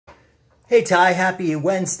Hey Ty, happy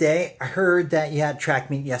Wednesday. I heard that you had track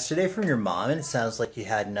meet yesterday from your mom, and it sounds like you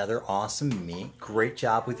had another awesome meet. Great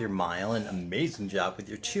job with your mile and amazing job with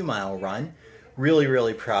your 2-mile run.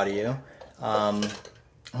 Really proud of you.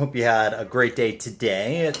 Hope you had a great day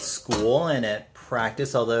today at school and at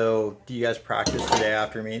practice, although do you guys practice the day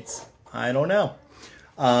after meets? I don't know.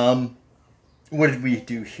 What did we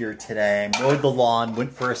do here today? Mowed the lawn,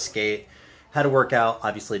 went for a skate, had a workout,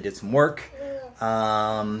 obviously did some work.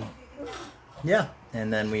 Yeah,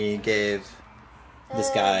 and then we gave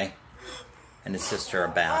this guy and his sister a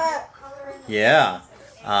bath. Yeah.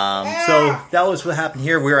 So that was what happened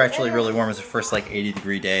here. We were actually really warm. It was the first like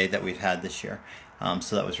 80-degree day that we've had this year.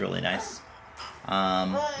 So that was really nice.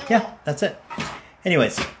 Yeah, that's it.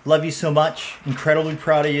 Anyways, love you so much. Incredibly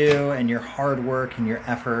proud of you and your hard work and your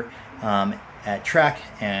effort at track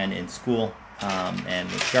and in school and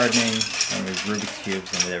with gardening and with Rubik's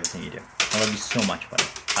Cubes and with everything you do. I love you so much, buddy.